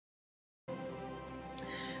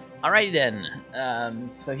Alright then,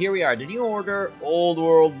 so here we are, the New Order, Old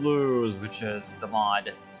World Blues, which is the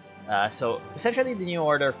mod. So essentially the New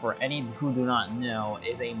Order, for any who do not know,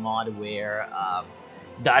 is a mod where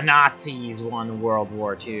the Nazis won World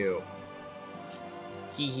War II.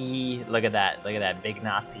 Hee, look at that big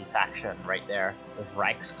Nazi faction right there, with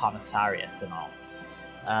Reich's commissariats and all.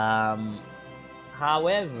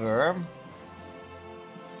 However,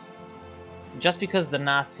 just because the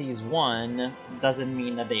Nazis won doesn't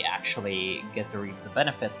mean that they actually get to reap the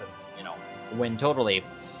benefits and, you know, win totally.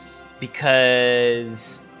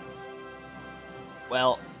 Because,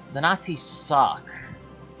 well, the Nazis suck.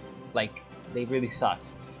 Like, they really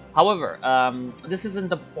sucked. However, this isn't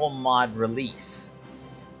the full mod release.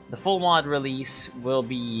 The full mod release will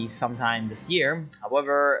be sometime this year.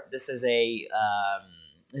 However, this is a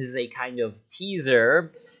kind of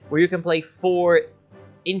teaser where you can play 4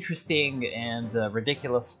 interesting and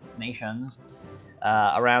ridiculous nations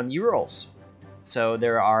around Urals. So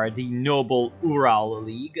there are the Noble Ural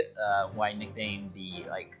League, who I nicknamed the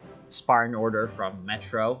Spartan Order from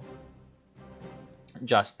Metro,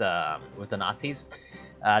 just with the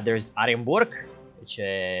Nazis. There's Arienburg, which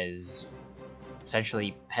is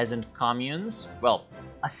essentially peasant communes. Well,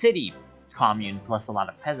 a city commune plus a lot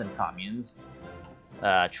of peasant communes,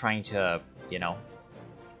 trying to, you know,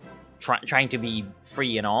 trying to be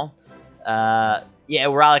free and all. Yeah,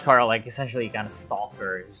 Uralic are like essentially kind of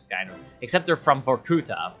stalkers, kind of, except they're from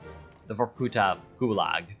Vorkuta, the Vorkuta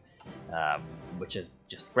Gulag, which is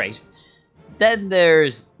just great. Then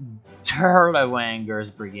there's Turlewanger's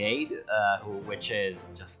Brigade, which is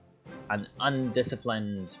just an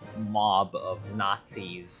undisciplined mob of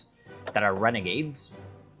Nazis that are renegades,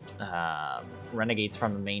 renegades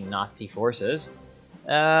from the main Nazi forces.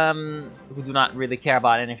 Who do not really care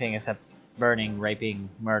about anything except burning, raping,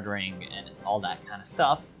 murdering, and all that kind of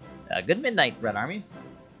stuff. Good midnight, Red Army.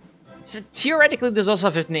 Theoretically, there's also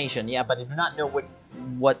a 5th nation, yeah, but I do not know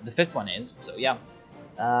what the 5th one is, so yeah.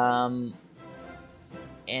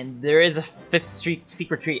 And there is a 5th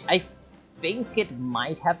secret tree. I think it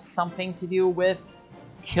might have something to do with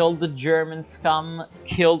kill the German scum,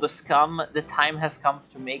 kill the scum. The time has come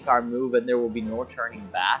to make our move, and there will be no turning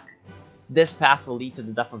back. This path will lead to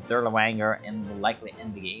the death of Turlewanger and will likely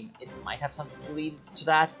end the game. It might have something to lead to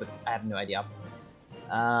that, but I have no idea.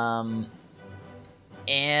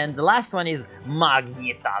 And the last one is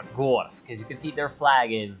Magnitogorsk. As you can see, their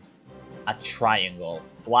flag is a triangle.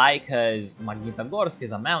 Why? Because Magnitogorsk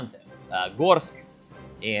is a mountain. Gorsk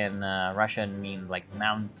in Russian means like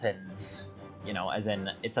mountains, you know, as in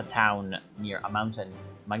it's a town near a mountain.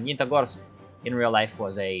 Magnitogorsk in real life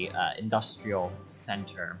was a industrial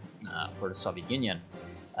center for the Soviet Union.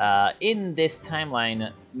 In this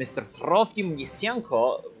timeline, Mr. Trofim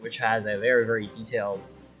Lysenko, which has a very, very detailed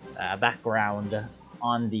background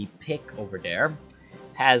on the pic over there,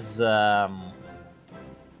 has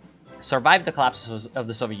survived the collapse of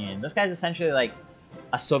the Soviet Union. This guy's essentially like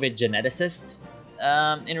a Soviet geneticist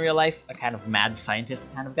in real life, a kind of mad scientist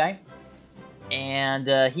kind of guy. And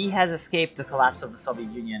he has escaped the collapse of the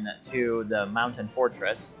Soviet Union to the mountain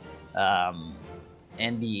fortress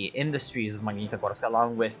and the industries of Magnitogorsk,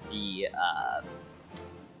 along with the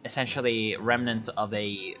essentially remnants of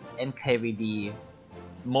a NKVD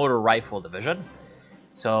motor rifle division.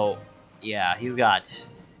 So yeah, he's got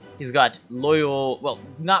loyal, well,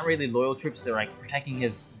 not really loyal troops. They're like protecting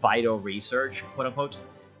his vital research, quote unquote.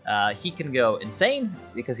 He can go insane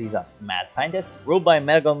because he's a mad scientist, ruled by a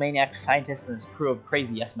megalomaniac scientist and his crew of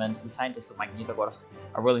crazy yes-men. The scientists of Magnitogorsk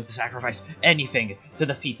are willing to sacrifice anything to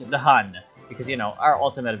defeat the Hun, because, you know, our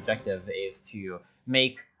ultimate objective is to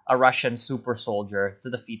make a Russian super soldier to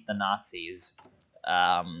defeat the Nazis.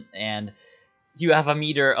 And you have a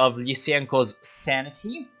meter of Lysenko's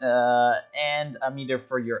sanity and a meter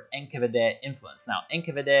for your NKVD influence. Now,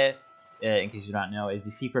 NKVD, in case you don't know, is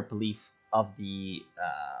the secret police of the,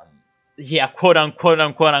 yeah,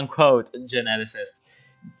 quote-unquote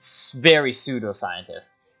geneticist, very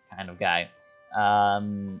pseudo-scientist kind of guy.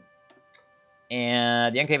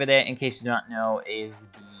 And the NKVD, in case you don't know, is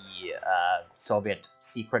the Soviet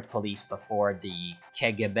secret police before the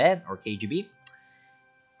KGB, or KGB.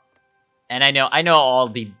 And I know all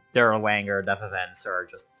the Turlewanger death events are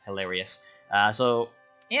just hilarious. So,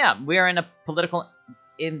 yeah, we're in a political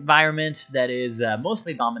environment that is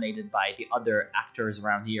mostly dominated by the other actors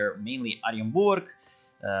around here, mainly Arienburg,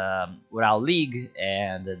 Ural League,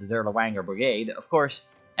 and the Turlewanger Brigade. Of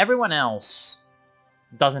course, everyone else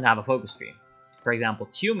doesn't have a focus tree. For example,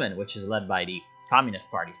 Tumen, which is led by the Communist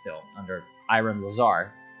Party still, under Iron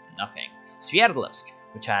Lazar, nothing. Sverdlovsk,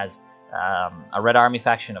 which has a Red Army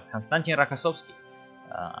faction of Konstantin Rakosovsky,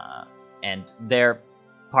 and their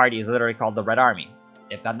party is literally called the Red Army.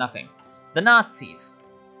 They've got nothing. The Nazis,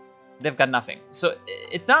 they've got nothing. So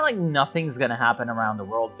it's not like nothing's gonna happen around the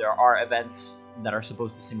world. There are events that are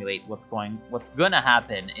supposed to simulate what's gonna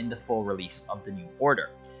happen in the full release of the New Order.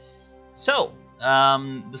 So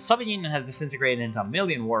the Soviet Union has disintegrated into a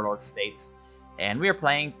million warlord states, and we are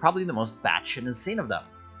playing probably the most batshit insane of them.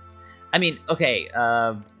 I mean, okay,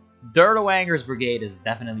 Derdowanger's brigade is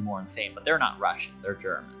definitely more insane, but they're not Russian, they're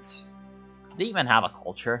Germans. They even have a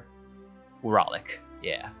culture. Uralic,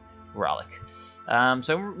 yeah, Uralic.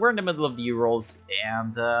 So we're in the middle of the Urals,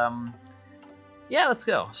 and yeah, let's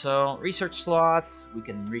go. So research slots, we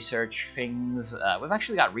can research things. We've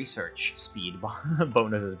actually got research speed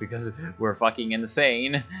bonuses because we're fucking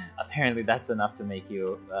insane. Apparently, that's enough to make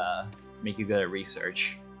you good at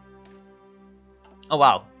research. Oh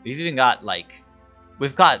wow, we've got like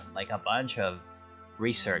a bunch of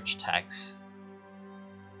research techs.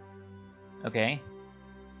 Okay.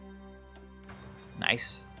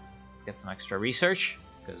 Nice. Let's get some extra research,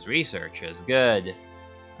 because research is good.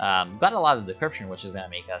 Got a lot of decryption, which is going to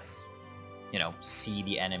make us, you know, see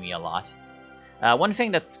the enemy a lot. One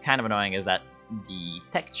thing that's kind of annoying is that the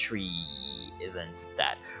tech tree isn't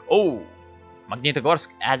that... Oh!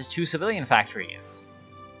 Magnitogorsk added 2 civilian factories.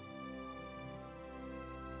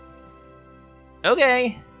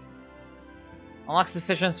 Okay. Unlocks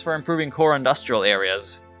decisions for improving core industrial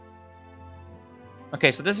areas. Okay,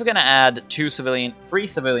 so this is going to add 3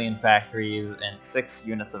 civilian factories and 6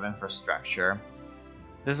 units of infrastructure.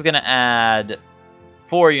 This is going to add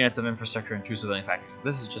 4 units of infrastructure and 2 civilian factories.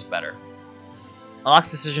 This is just better. Unlocks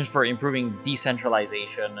decisions for improving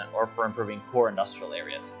decentralization or for improving core industrial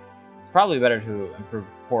areas. It's probably better to improve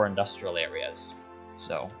core industrial areas.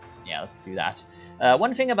 So, yeah, let's do that.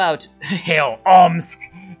 One thing about... Hail, Omsk!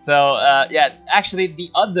 So, yeah, actually,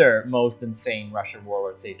 the other most insane Russian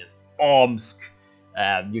warlord state is Omsk.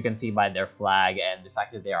 You can see by their flag and the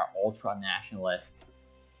fact that they are ultra-nationalist,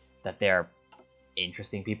 that they're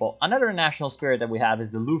interesting people. Another national spirit that we have is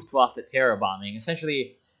the Luftwaffe terror bombing.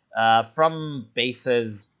 Essentially, from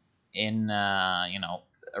bases in, you know,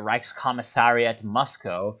 Reich's commissariat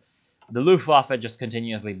Moscow, the Luftwaffe just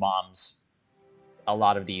continuously bombs a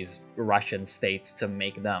lot of these Russian states to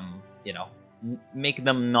make them, you know, make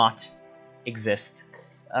them not exist.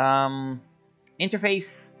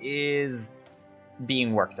 Interface is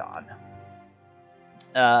being worked on.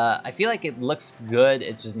 I feel like it looks good,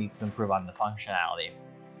 it just needs to improve on the functionality.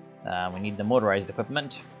 We need the motorized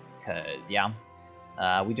equipment, because, yeah,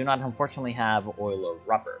 we do not unfortunately have oil or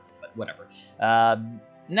rubber, but whatever.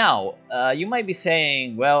 Now, you might be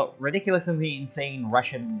saying, well, ridiculously insane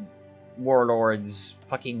Russian warlords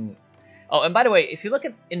fucking... Oh, and by the way, if you look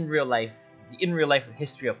at the in real life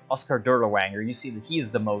history of Oscar Derdowanger, you see that he is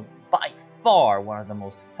by far one of the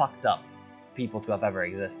most fucked up people to have ever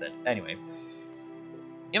existed. Anyway,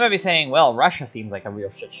 you might be saying, well, Russia seems like a real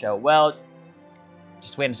shit show. Well,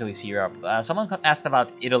 just wait until we see Europe. Someone asked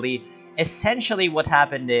about Italy. Essentially, what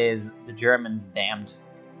happened is the Germans damned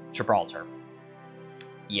Gibraltar.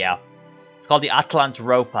 Yeah. It's called the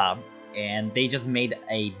Atlantropa, and they just made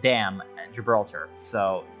a dam at Gibraltar.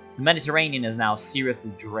 So the Mediterranean is now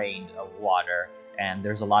seriously drained of water, and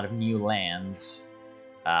there's a lot of new lands.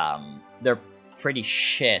 They're pretty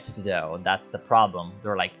shit, though. That's the problem.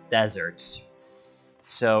 They're like deserts.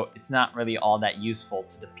 So it's not really all that useful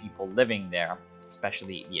to the people living there,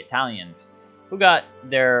 especially the Italians, who got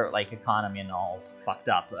their like economy and all fucked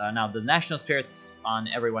up. Now the national spirits on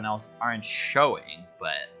everyone else aren't showing,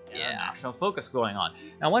 but yeah, national focus going on.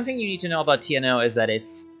 Now one thing you need to know about TNO is that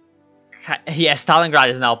it's Stalingrad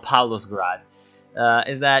is now Pavlovgrad.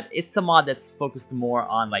 Is that it's a mod that's focused more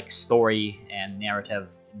on like story and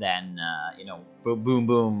narrative than you know, boom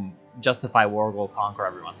boom justify war goal, conquer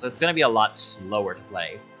everyone. So it's gonna be a lot slower to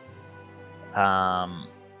play.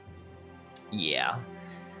 Yeah.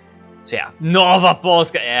 So yeah, Nova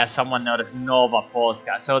Polska. Yeah, someone noticed Nova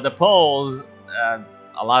Polska. So the Poles,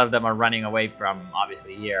 a lot of them are running away from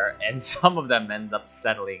obviously here, and some of them end up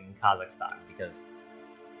settling in Kazakhstan because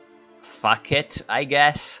fuck it, I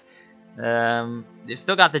guess. They've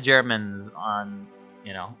still got the Germans on,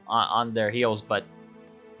 you know, on their heels, but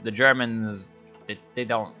the Germans, they've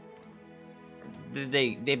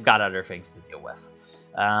got other things to deal with.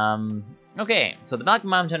 Okay, so the Black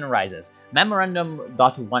Mountain rises.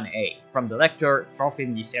 Memorandum.1a from the lector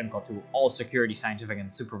Trofim Lysenko to all security, scientific,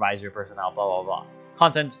 and supervisory personnel, blah blah blah.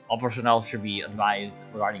 Content: all personnel should be advised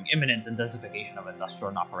regarding imminent intensification of industrial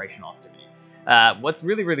and operational activity. What's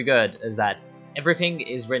really good is that everything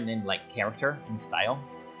is written in like character and style.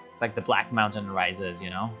 It's like the Black Mountain rises, you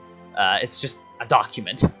know. It's just a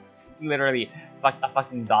document. It's literally a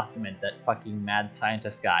fucking document that fucking mad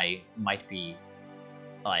scientist guy might be,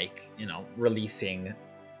 like, you know, releasing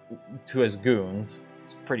to his goons.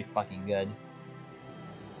 It's pretty fucking good.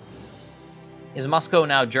 Is Moscow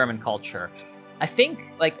now German culture? I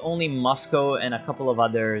think, like, only Moscow and a couple of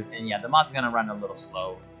others, and yeah, the mod's gonna run a little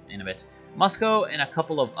slow in a bit. Moscow and a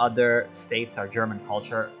couple of other states are German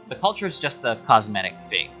culture. The culture is just a cosmetic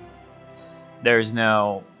thing. There's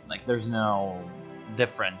no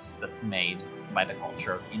difference that's made by the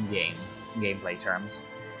culture in gameplay terms.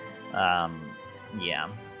 Yeah.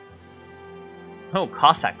 Oh,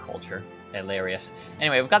 Cossack culture. Hilarious.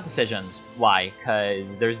 Anyway, we've got decisions. Why?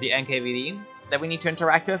 Because there's the NKVD that we need to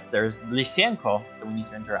interact with. There's Lysenko that we need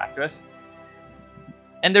to interact with.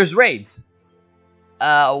 And there's raids.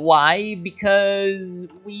 Why? Because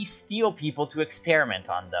we steal people to experiment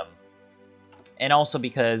on them. And also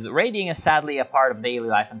because raiding is sadly a part of daily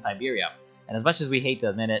life in Siberia. And as much as we hate to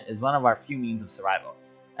admit it, it's one of our few means of survival.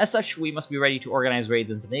 As such, we must be ready to organize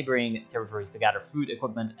raids into neighboring territories to gather food,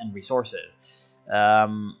 equipment, and resources.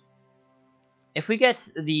 If we get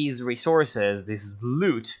these resources, this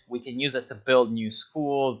loot, we can use it to build new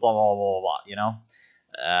schools, blah, blah, blah, blah, you know?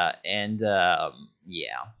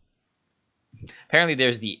 Yeah. Apparently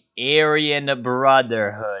there's the Aryan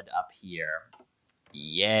Brotherhood up here.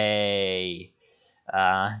 Yay.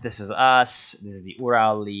 This is us. This is the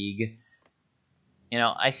Ural League. You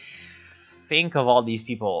know, I think of all these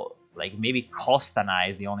people, like, maybe Kostanai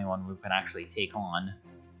is the only one we can actually take on.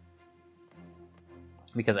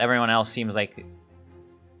 Because everyone else seems like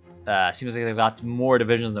they've got more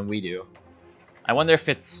divisions than we do. I wonder if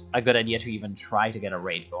it's a good idea to even try to get a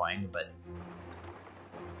raid going, but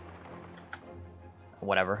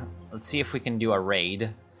whatever. Let's see if we can do a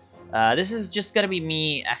raid. This is just gonna be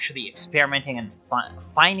me actually experimenting and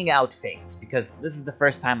finding out things, because this is the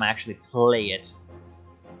first time I actually play it.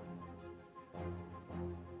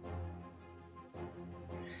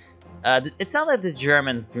 It's not that the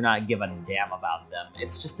Germans do not give a damn about them.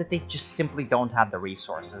 It's just that they just simply don't have the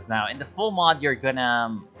resources. Now, in the full mod, you're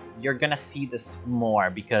gonna see this more,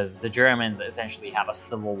 because the Germans essentially have a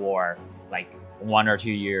civil war like 1 or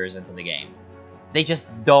 2 years into the game. They just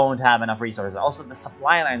don't have enough resources. Also, the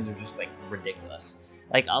supply lines are just like ridiculous.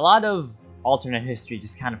 Like, a lot of alternate history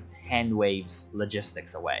just kind of hand waves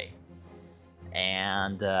logistics away,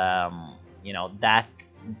 and you know, that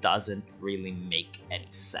doesn't really make any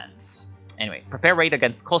sense. Anyway, prepare raid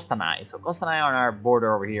against Kostanai. So Kostanai on our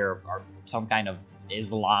border over here are some kind of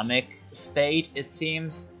Islamic state, it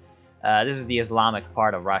seems. This is the Islamic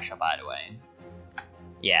part of Russia, by the way.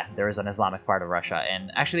 Yeah, there is an Islamic part of Russia,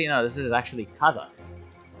 and actually, no, this is actually Kazakh.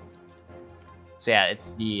 So yeah,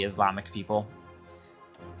 it's the Islamic people.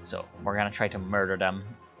 So we're gonna try to murder them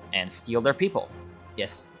and steal their people.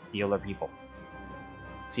 Yes, steal their people.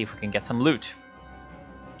 See if we can get some loot.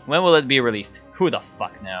 When will it be released? Who the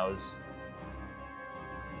fuck knows?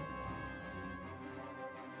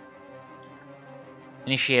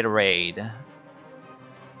 Initiate a raid.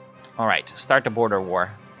 Alright, start the border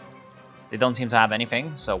war. They don't seem to have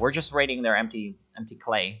anything, so we're just raiding their empty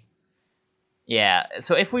clay. Yeah,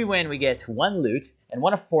 so if we win, we get 1 loot, and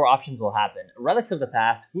one of 4 options will happen. Relics of the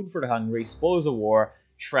past, food for the hungry, spoils of war,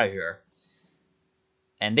 treasure.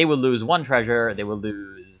 And they will lose 1 treasure, they will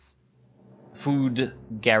lose food,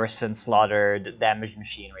 garrison slaughtered, damaged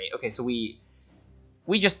machinery. Okay, so we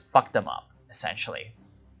just fucked them up, essentially.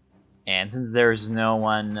 And since there's no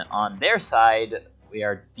one on their side, we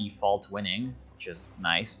are default winning, which is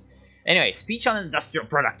nice. Anyway, speech on industrial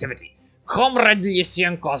productivity. Comrade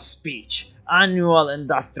Lysenko's speech. Annual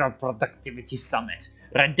Industrial Productivity Summit.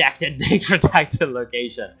 Redacted date, redacted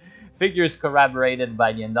location. Figures corroborated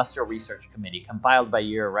by the Industrial Research Committee. Compiled by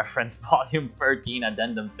year, reference volume 13,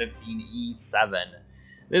 addendum 15E7.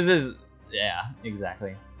 This is... yeah,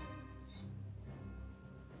 exactly.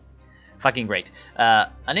 Fucking great.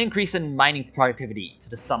 An increase in mining productivity to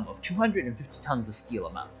the sum of 250 tons of steel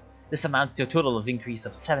a month. This amounts to a total of increase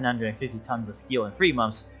of 750 tons of steel in 3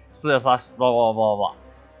 months, split across blah blah blah blah.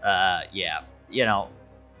 Yeah, you know,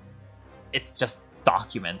 it's just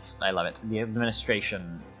documents. I love it. The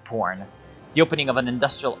administration porn. The opening of an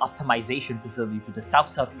industrial optimization facility to the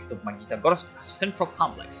south-southeast of Magnitogorsk Central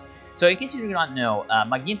Complex. So in case you do not know,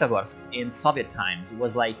 Magnitogorsk in Soviet times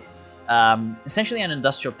was like essentially an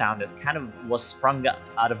industrial town that kind of was sprung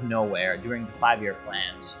out of nowhere during the 5-year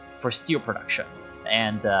plans for steel production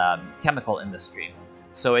and chemical industry.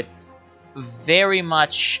 So it's very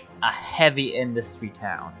much a heavy industry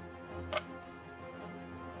town.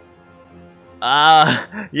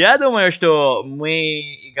 Я думаю, что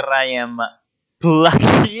мы играем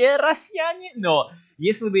плохие россияне, но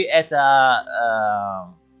если бы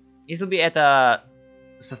это Если это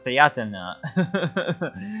состоятельно...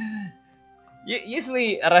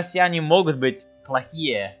 Если россияне могут быть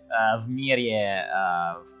плохие в мире,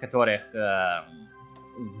 в которых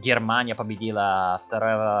Германия победила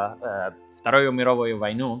Вторую мировую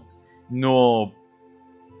войну, ну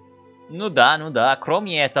да,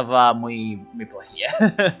 кроме этого мы плохие.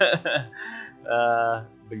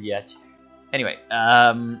 Блять. Anyway,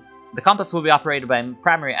 the complex will be operated by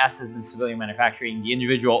primary assets in civilian manufacturing, the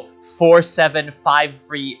individual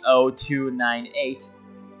 4753028,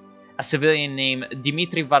 a civilian named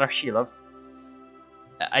Dmitry Voroshilov.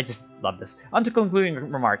 I just love this. On to concluding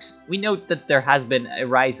remarks. We note that there has been a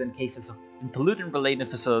rise in cases of pollutant-related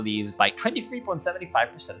facilities by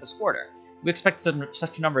 23.75% this quarter. We expect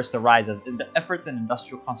such numbers to rise as the efforts in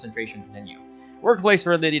industrial concentration continue.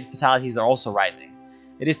 Workplace-related fatalities are also rising.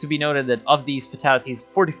 It is to be noted that of these fatalities,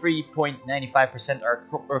 43.95% are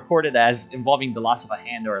recorded as involving the loss of a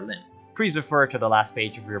hand or a limb. Please refer to the last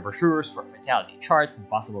page of your brochures for fatality charts and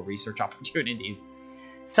possible research opportunities.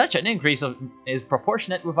 Such an increase is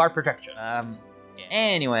proportionate with our projections.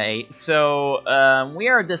 Anyway, so we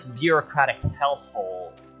are this bureaucratic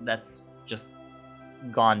hellhole that's just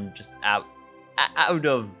gone out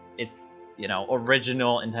of its,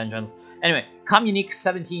 original intentions. Anyway, Communique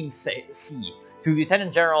 17C to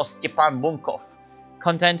Lieutenant General Stepan Bunkov.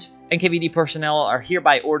 Content: NKVD personnel are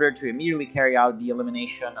hereby ordered to immediately carry out the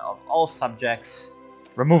elimination of all subjects,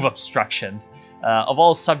 remove obstructions, of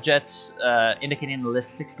all subjects indicated in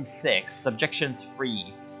list 66, subjections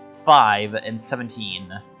free, 5 and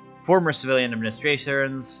 17, former civilian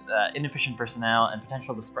administrations, inefficient personnel, and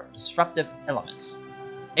potential disruptive elements.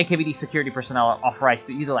 NKVD security personnel are authorized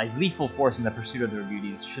to utilize lethal force in the pursuit of their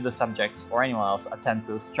duties should the subjects or anyone else attempt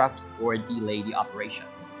to obstruct or delay the operation.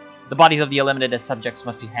 The bodies of the eliminated subjects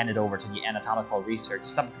must be handed over to the Anatomical Research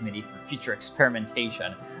Subcommittee for future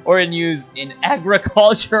experimentation or in use in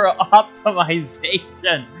agriculture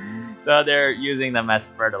optimization. So they're using them as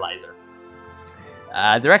fertilizer.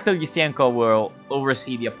 Director Lysenko will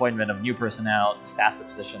oversee the appointment of new personnel to staff the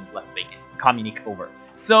positions left vacant. Communique over.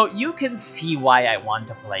 So you can see why I want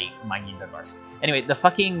to play Magnitogorsk. Anyway, the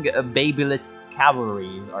fucking babylit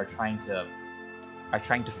cavalries are trying to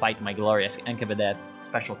fight my glorious NKVD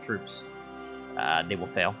special troops. They will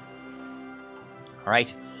fail.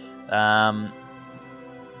 Alright.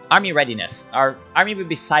 Army readiness. Our army would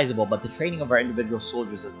be sizable, but the training of our individual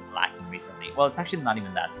soldiers has been lacking recently. Well, it's actually not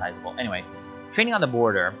even that sizable. Anyway, training on the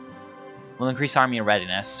border will increase army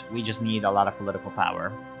readiness. We just need a lot of political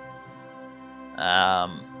power.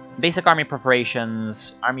 Basic army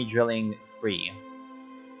preparations, army drilling free.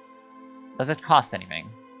 Does it cost anything?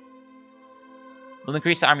 Will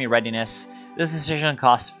increase army readiness. This decision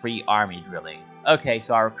costs free army drilling. Okay,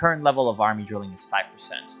 so our current level of army drilling is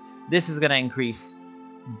 5%. This is gonna increase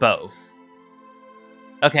both.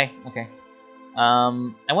 Okay.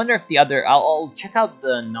 I wonder if the other... I'll check out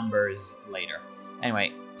the numbers later.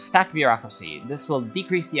 Anyway, stack bureaucracy. This will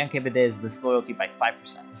decrease the NKVD's disloyalty by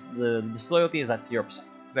 5%. The disloyalty is at 0%.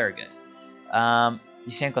 Very good.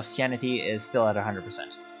 Lysenko's sanity is still at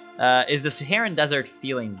 100%. Is the Saharan Desert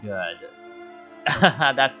feeling good?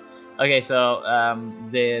 That's... Okay, so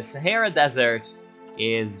the Sahara Desert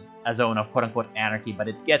is a zone of quote-unquote anarchy, but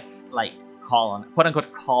it gets, like,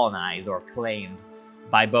 quote-unquote colonized or claimed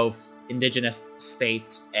by both indigenous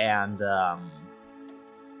states and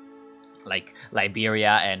like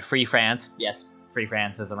Liberia and Free France. Yes, Free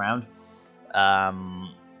France is around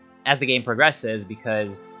as the game progresses,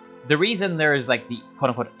 because the reason there's like the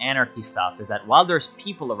quote-unquote anarchy stuff is that while there's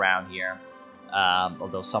people around here,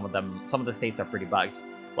 although some of the states are pretty bugged,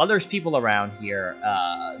 while there's people around here,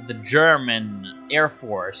 the German Air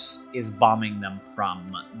Force is bombing them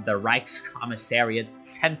from the Reichskommissariat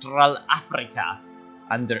Central Africa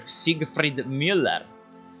under Siegfried Müller.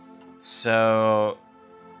 So,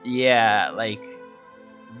 yeah, like,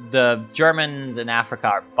 the Germans in Africa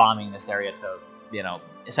are bombing this area to,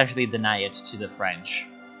 essentially deny it to the French.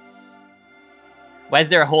 Why is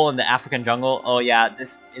there a hole in the African jungle? Oh yeah,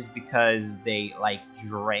 this is because they, like,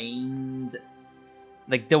 drained...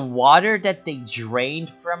 Like, the water that they drained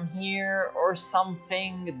from here or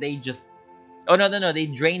something, they just... Oh, no, they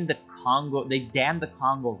drained the Congo... They dammed the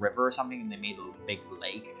Congo River or something, and they made a big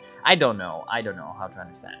lake. I don't know how to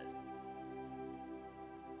understand it.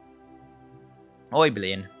 Oi,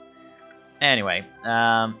 Blin. Anyway,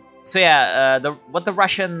 so yeah, what the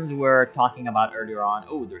Russians were talking about earlier on...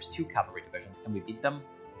 Oh, there's 2 cavalry divisions. Can we beat them?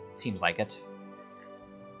 Seems like it.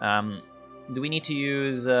 Do we need to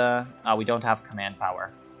use... Oh, we don't have command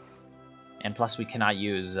power. And plus we cannot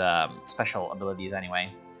use special abilities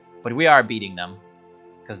anyway. But we are beating them.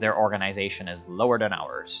 because their organization is lower than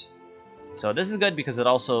ours. So this is good because it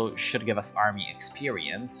also should give us army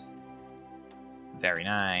experience. Very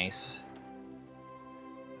nice.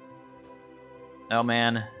 Oh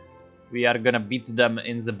man, we are gonna beat them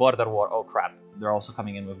in the border war. Oh crap, they're also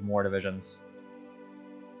coming in with more divisions.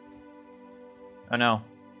 Oh no,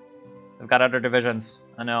 they've got other divisions.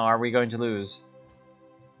 Oh no, are we going to lose?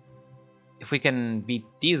 If we can beat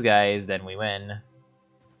these guys, then we win.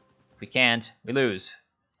 If we can't, we lose.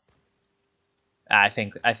 I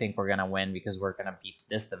think we're gonna win because we're gonna beat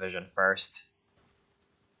this division first.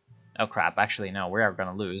 Oh crap, actually no, we are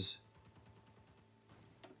gonna lose.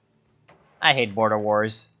 I hate border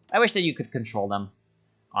wars. I wish that you could control them,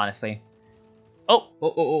 honestly.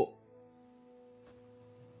 Oh.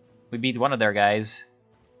 We beat one of their guys.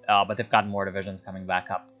 Oh, but they've got more divisions coming back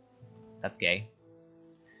up. That's gay.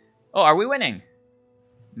 Oh, are we winning?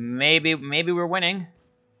 Maybe we're winning.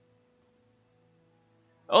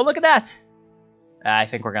 Oh, look at that! I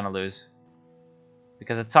think we're gonna lose.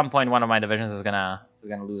 Because at some point one of my divisions is gonna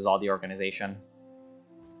lose all the organization.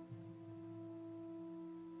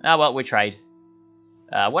 Ah, well, we tried.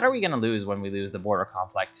 What are we gonna lose when we lose the border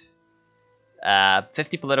conflict?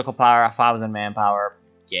 50 political power, 1,000 manpower,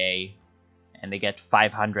 yay. And they get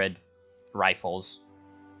 500 rifles.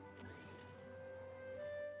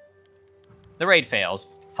 The raid fails.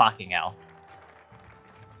 Fucking hell.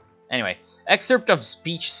 Anyway, excerpt of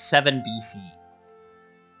speech 7 BC.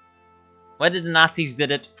 Whether the Nazis did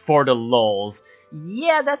it for the lols.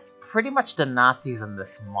 Yeah, that's pretty much the Nazis in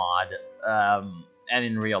this mod. And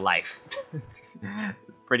in real life. It's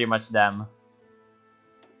pretty much them.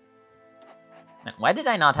 Man, why did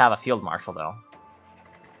I not have a field marshal, though?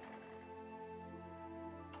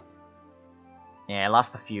 Yeah, I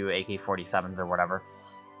lost a few AK-47s or whatever.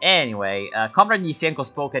 Anyway, Comrade Lysenko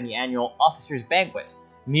spoke at the annual Officers' Banquet.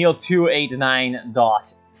 Meal 289.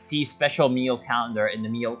 See special meal calendar in the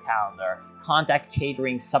meal calendar. Contact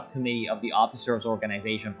catering subcommittee of the Officers'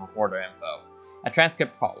 Organization for further info. A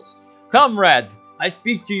transcript follows. Comrades, I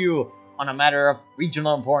speak to you on a matter of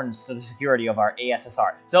regional importance to the security of our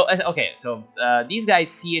ASSR. So, okay, so these guys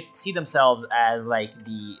see themselves as like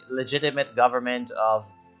the legitimate government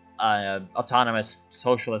of autonomous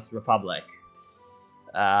socialist republic.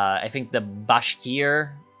 I think the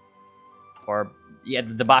Bashkir, or yeah,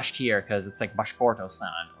 the Bashkir, because it's like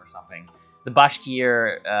Bashkortostan or something. The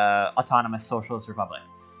Bashkir autonomous socialist republic.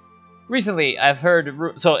 Recently, I've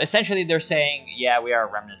heard... So, essentially, they're saying, yeah, we are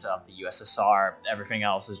a remnant of the USSR. Everything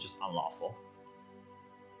else is just unlawful.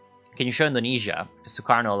 Can you show Indonesia? Is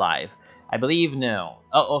Sukarno alive? I believe no.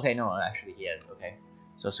 Oh, okay, no, actually, he is. Okay.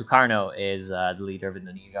 So, Sukarno is the leader of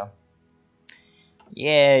Indonesia.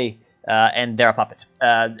 Yay! And they're a puppet.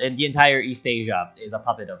 And the entire East Asia is a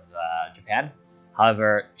puppet of Japan.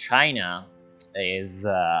 However, China is,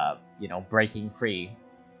 you know, breaking free.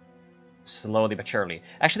 Slowly but surely.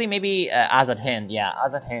 Actually, maybe Azad Hind. Yeah,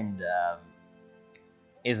 Azad Hind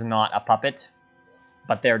is not a puppet,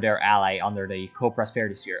 but they're their ally under the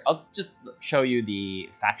Co-Prosperity Sphere. I'll just show you the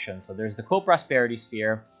factions. So there's the Co-Prosperity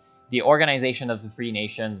Sphere, the Organization of the Free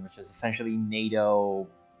Nations, which is essentially NATO,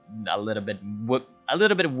 a little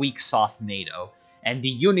bit weak sauce NATO, and the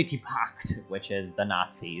Unity Pact, which is the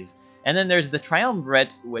Nazis. And then there's the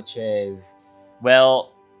Triumvirate, which is,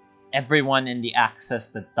 well, everyone in the Axis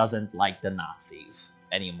that doesn't like the Nazis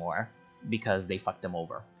anymore because they fucked them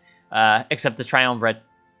over. Except the Triumvirate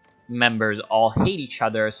members all hate each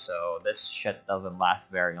other, so this shit doesn't last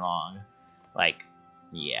very long. Like,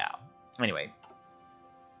 yeah. Anyway.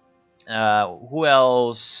 Who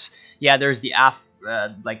else? Yeah, there's the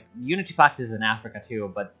like, Unity Pact is in Africa too,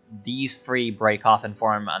 but these three break off and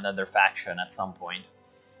form another faction at some point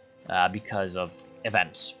because of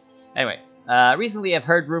events. Anyway. Recently, I've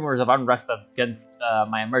heard rumors of unrest against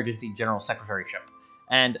my emergency general secretaryship,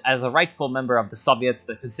 and as a rightful member of the Soviets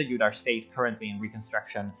that constitute our state currently in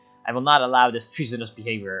reconstruction, I will not allow this treasonous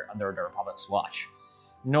behavior under the Republic's watch.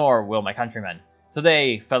 Nor will my countrymen.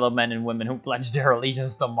 Today, fellow men and women who pledge their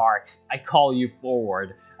allegiance to Marx, I call you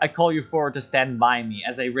forward. I call you forward to stand by me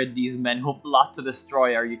as I rid these men who plot to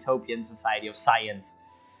destroy our utopian society of science.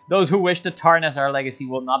 Those who wish to tarnish our legacy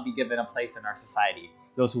will not be given a place in our society.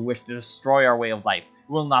 Those who wish to destroy our way of life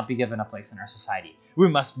will not be given a place in our society. We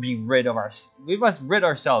must rid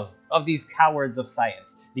ourselves of these cowards of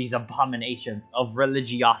science, these abominations of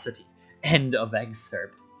religiosity. End of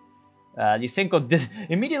excerpt. Lysenko did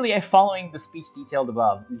immediately following the speech detailed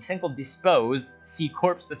above. Lysenko disposed. See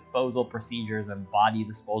corpse disposal procedures and body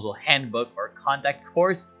disposal handbook, or contact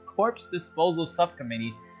corpse disposal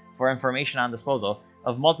subcommittee for information on disposal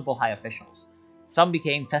of multiple high officials. Some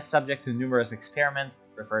became test subjects in numerous experiments.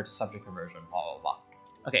 Refer to subject conversion, blah, blah, blah.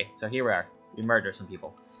 Okay, so here we are. We murder some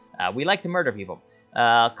people. We like to murder people.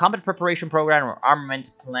 Combat preparation program or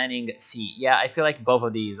armament planning C. Yeah, I feel like both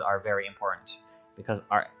of these are very important because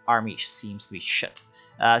our army seems to be shit.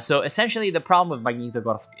 So essentially the problem with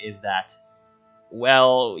Magnitogorsk is that,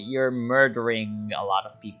 well, you're murdering a lot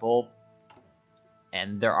of people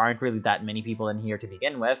and there aren't really that many people in here to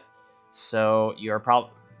begin with. So your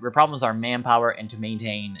problems are manpower and to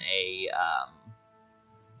maintain a,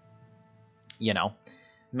 you know,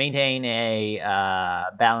 maintain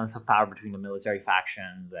a balance of power between the military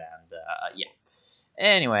factions, and yeah.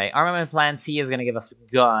 Anyway, armament plan C is going to give us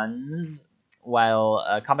guns,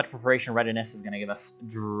 while combat preparation readiness is going to give us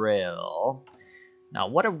drill. Now,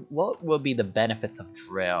 what will be the benefits of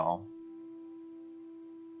drill?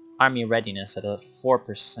 Army readiness at a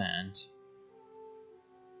 4%.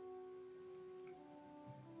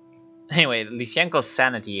 Anyway, Lysenko's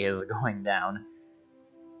sanity is going down.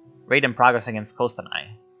 Raid in progress against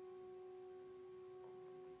Kostanai.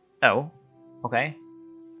 Oh, okay.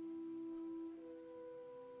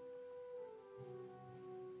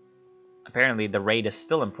 Apparently the raid is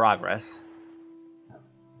still in progress.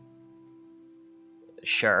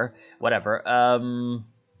 Sure, whatever.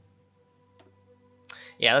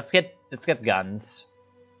 Yeah, let's get guns.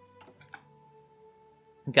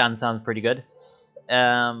 Guns sounds pretty good.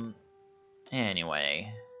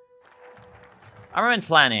 Anyway. Armament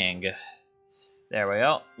planning. There we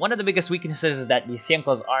go. One of the biggest weaknesses that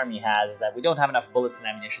Lysenko's army has is that we don't have enough bullets and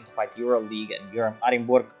ammunition to fight the Ural League and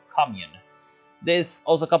Orenburg Commune. This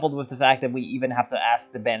also coupled with the fact that we even have to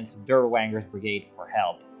ask the bands of Durwanger's brigade for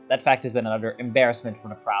help. That fact has been another embarrassment for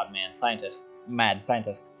the proud mad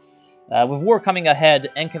scientist. With war coming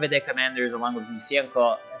ahead, NKVD commanders along with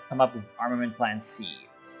Lysenko have come up with Armament Plan C.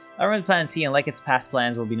 Armament Plan C, unlike its past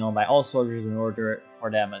plans, will be known by all soldiers in order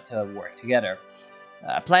for them to work together.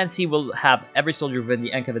 Plan C will have every soldier within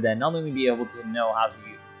the NKVD not only be able to know how to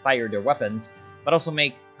fire their weapons, but also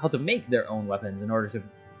how to make their own weapons in order to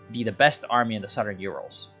be the best army in the southern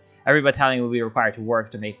Urals. Every battalion will be required to work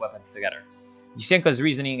to make weapons together. Lysenko's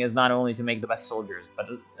reasoning is not only to make the best soldiers, but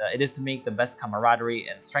it is to make the best camaraderie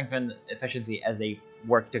and strengthen efficiency as they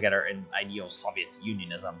work together in ideal Soviet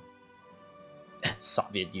Unionism.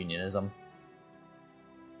 Soviet Unionism.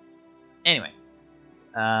 Anyway.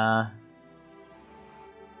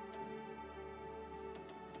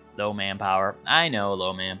 Low manpower. I know,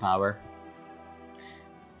 low manpower.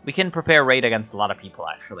 We can prepare raid against a lot of people,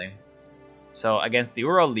 actually. So, against the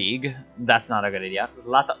Ural League, that's not a good idea.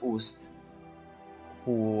 Zlatoust,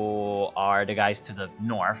 who are the guys to the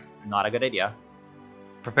north, not a good idea.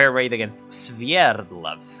 Prepare raid against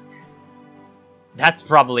Sverdlovsk. That's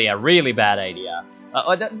probably a really bad idea.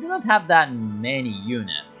 They don't have that many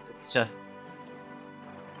units. It's just...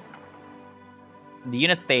 the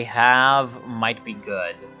units they have might be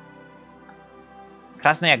good.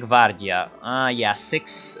 Krasnaya Gvardia. Yeah,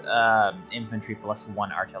 6 infantry plus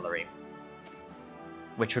 1 artillery.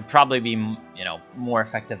 Which would probably be, you know, more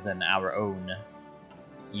effective than our own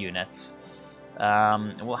units.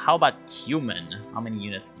 Well, how about Cumin? How many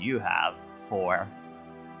units do you have? 4.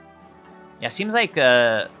 Yeah, seems like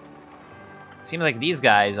these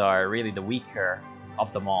guys are really the weaker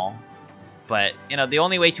of them all. But, you know, the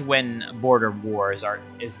only way to win border wars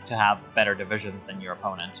is to have better divisions than your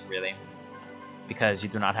opponent, really. Because you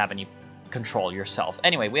do not have any control yourself.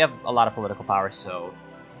 Anyway, we have a lot of political power, so...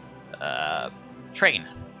 train.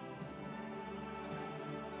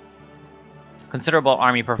 Considerable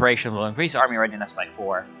army preparation will increase army readiness by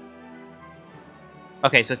 4.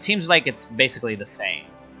 Okay, so it seems like it's basically the same.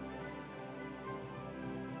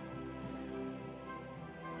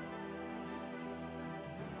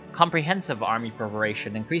 Comprehensive army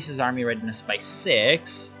preparation increases army readiness by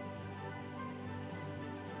 6.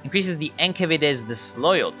 Increases the NKVD's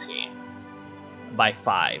disloyalty by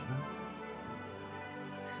 5.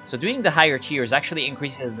 So doing the higher tiers actually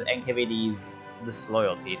increases NKVD's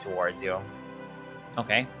disloyalty towards you.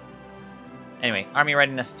 Okay. Anyway, army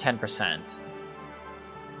readiness 10%.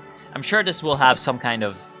 I'm sure this will have some kind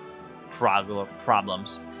of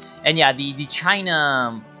problems. And yeah, the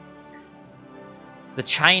China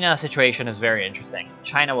situation is very interesting.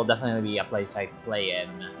 China will definitely be a place I play in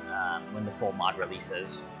when the full mod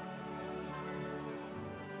releases.